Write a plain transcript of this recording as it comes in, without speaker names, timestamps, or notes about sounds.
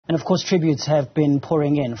And of course, tributes have been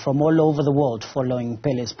pouring in from all over the world following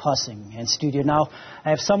Pele's passing. In studio now, I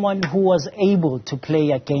have someone who was able to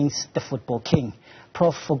play against the football king.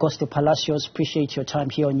 Prof. Augusto Palacios, appreciate your time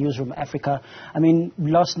here on Newzroom Afrika. I mean,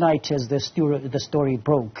 last night as the story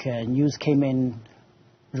broke, news came in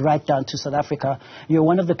right down to South Africa. You're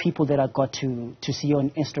one of the people that I got to see on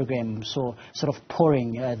Instagram, so sort of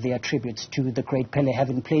pouring their tributes to the great Pele,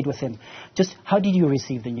 having played with him. Just how did you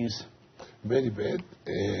receive the news? Very bad.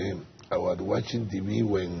 I was watching TV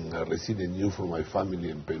when I received the news from my family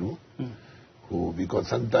in Peru, because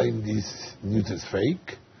sometimes this news is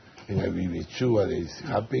fake, and I will be sure that it's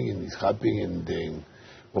happening, and then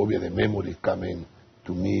obviously the memory coming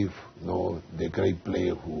to me, the great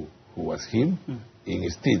player who was him,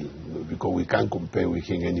 and still, because we can't compare with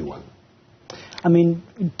him anyone. I mean,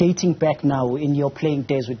 dating back now, in your playing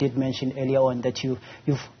days, we did mention earlier on that you've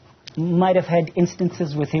might have had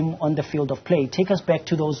instances with him on the field of play. Take us back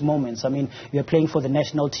to those moments. I mean, you're playing for the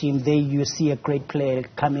national team. There you see a great player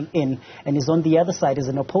coming in and is on the other side as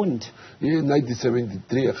an opponent. Yeah, in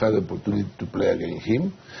 1973, I had the opportunity to play against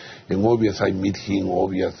him. And obviously, I met him,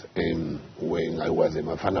 when I was a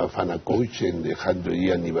Mafana coach in the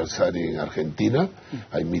 100-year anniversary in Argentina.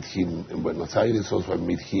 I met him in Buenos Aires. Also, I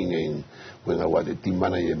met him when I was the team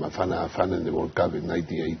manager in Mafana in the World Cup in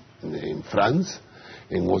 98 in France.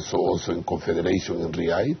 And also in Confederation in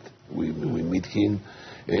Riyadh, we meet him,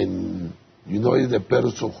 and he's the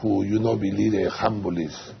person who believe the humble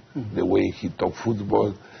is, the way he talk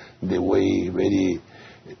football, the way very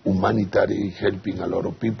humanitarian, helping a lot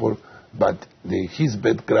of people, but his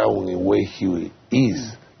background and where he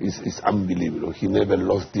is unbelievable. He never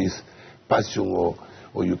lost this passion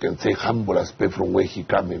or you can say humble aspect from where he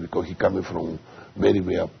coming, because he coming from very,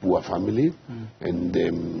 very poor family,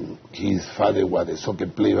 and his father was a soccer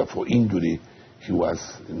player. For injury, he was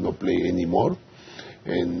not playing anymore,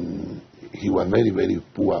 and he was very, very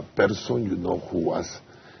poor person, who was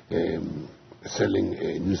selling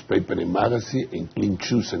a newspaper and magazine and clean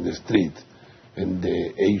shoes in the street. And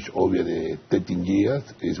the age of the 13 years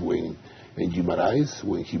is when Guimarães,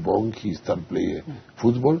 when he born, he started playing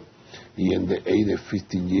football. In the age of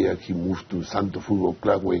 15 years, he moved to Santo Football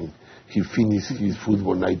Club when he finished his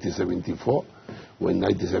football in 1974. When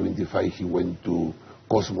 1975, he went to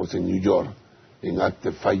Cosmos in New York. And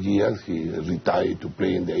after 5 years, he retired to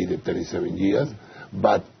play in the age of 37 years.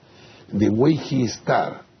 But the way he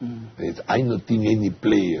started, I don't think any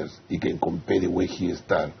players he can compare the way he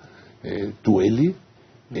started too early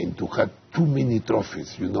and to have too many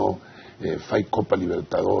trophies, 5 Copa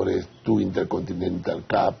Libertadores, 2 Intercontinental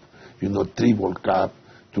Cup, 3 World Cup,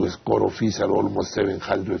 to score official almost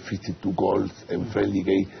 752 goals and friendly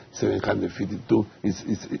game 752.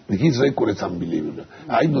 His record is unbelievable.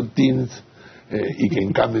 I don't think he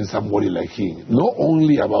can come in somebody like him. Not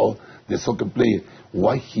only about the soccer player,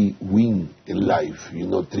 what he win in life.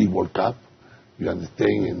 3 World Cup, you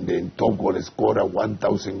understand, and then top goal scorer,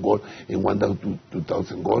 1,000 goals and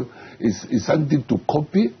 1,000 goals. It's something to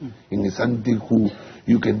copy, and it's something who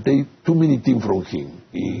you can take too many things from him.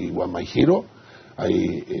 He was my hero.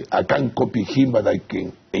 I can't copy him, but I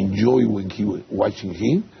can enjoy when watching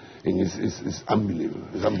him, and it's unbelievable.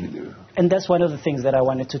 It's unbelievable. And that's one of the things that I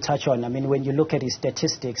wanted to touch on. I mean, when you look at his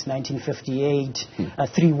statistics, 1958,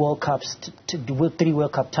 3 World Cups, 3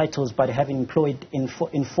 World Cup titles, but having employed in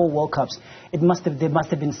 4 World Cups, there must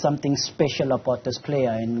have been something special about this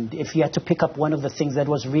player. And if you had to pick up one of the things that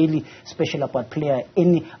was really special about Pele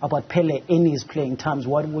in his playing times,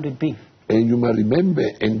 what would it be? And you may remember,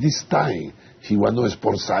 in this time, he was not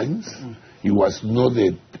sports science. He was not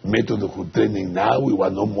the method of training now. He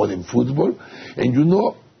was not modern football. And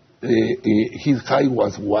his height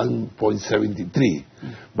was 1.73.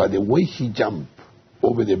 But the way he jumped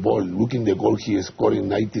over the ball, looking the goal he scored in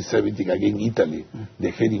 1970 against Italy,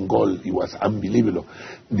 the heading goal, it was unbelievable.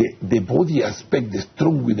 The body aspect, the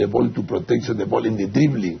strong with the ball to protect the ball, and the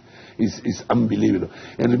dribbling is unbelievable.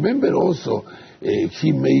 And remember also,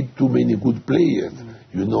 he made too many good players.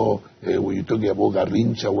 When you talk about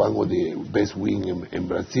Garrincha, one of the best wing in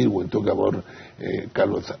Brazil, when you talk about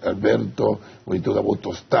Carlos Alberto, when you talk about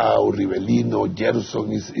Tostão, Rivelino,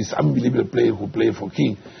 Gerson, is unbelievable player who played for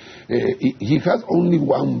him. He has only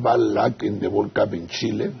one bad luck in the World Cup in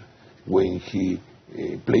Chile, when he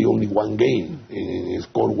played only 1 game and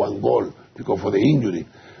scored 1 goal because for the injury.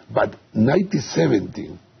 But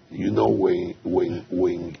 1970,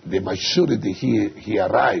 when the maturity he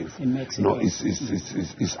arrived,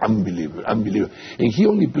 is unbelievable, unbelievable. And he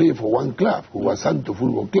only played for 1 club, who was Santo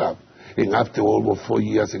Football Club, and after almost 4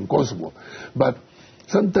 years in Cosmo. But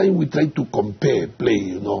sometimes we try to compare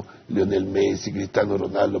play, Lionel Messi, Cristiano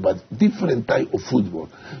Ronaldo, but different type of football.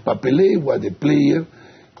 But Pele was a player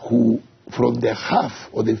who, from the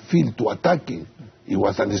half of the field to attacking, he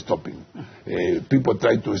was unstopping. People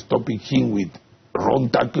tried to stop him with wrong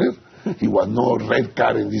tackler. He was no red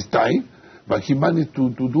card in this time, but he managed to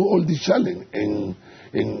do all this challenge. And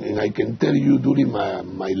I can tell you, during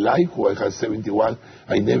my life, who I had 71,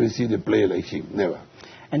 I never see a player like him, never.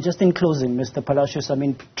 And just in closing, Mr. Palacios, I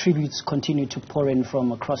mean, tributes continue to pour in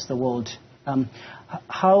from across the world.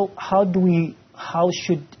 How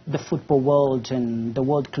should the football world and the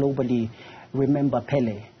world globally remember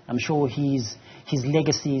Pele? I'm sure his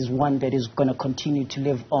legacy is one that is going to continue to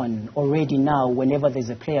live on. Already now, whenever there's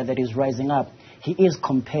a player that is rising up, he is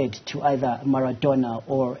compared to either Maradona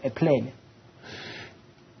or a Pele.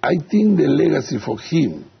 I think the legacy for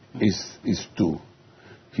him is two.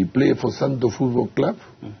 He played for Santos Football Club,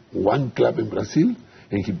 one club in Brazil,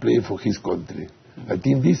 and he played for his country. I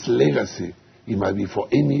think this legacy, it might be for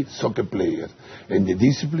any soccer player. And the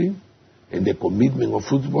discipline and the commitment of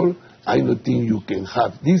football, I don't think you can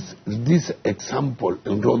have this example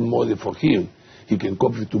and role model for him. He can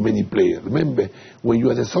copy to many players. Remember, when you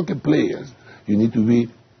are a soccer player, you need to be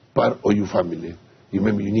part of your family.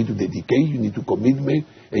 Remember, you need to dedicate, you need to commitment,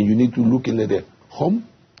 and you need to look at the home,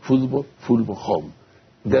 football, home.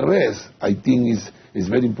 The rest, I think, is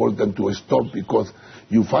very important to stop, because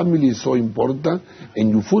your family is so important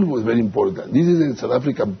and your football is very important. This is a South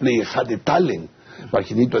African player, had the talent, but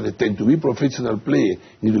he need to understand, to be professional player,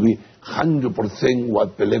 he need to be 100%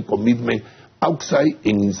 what Pele commitment outside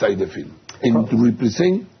and inside the field. And to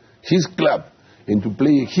represent his club and to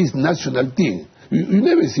play his national team. You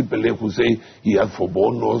never see Pele who say he had for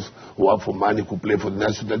bonus or had for money who play for the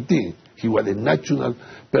national team. He was a national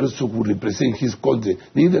person who represents his country.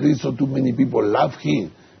 This is the reason too many people love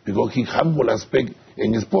him, because he humble aspect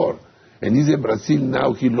in sport. And this is Brazil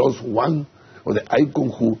now, he lost one of the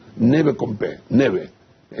icon who never compare, never.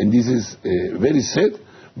 And this is very sad,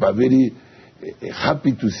 but very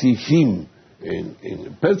happy to see him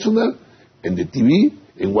in personal, and the TV,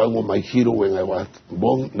 and one of my heroes when I was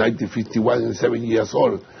born, 1951, and 7 years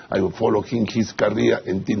old. I will follow him, his career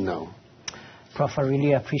until now. Prof, I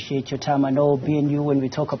really appreciate your time. I know being you, when we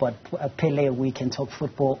talk about Pele, we can talk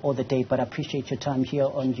football all the day, but I appreciate your time here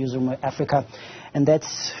on Newzroom Afrika. And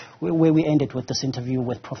that's where we ended with this interview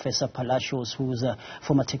with Professor Palacios, who is a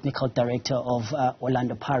former technical director of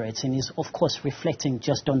Orlando Pirates, and is, of course, reflecting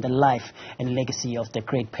just on the life and legacy of the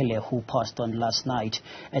great Pele, who passed on last night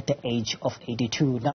at the age of 82. Now,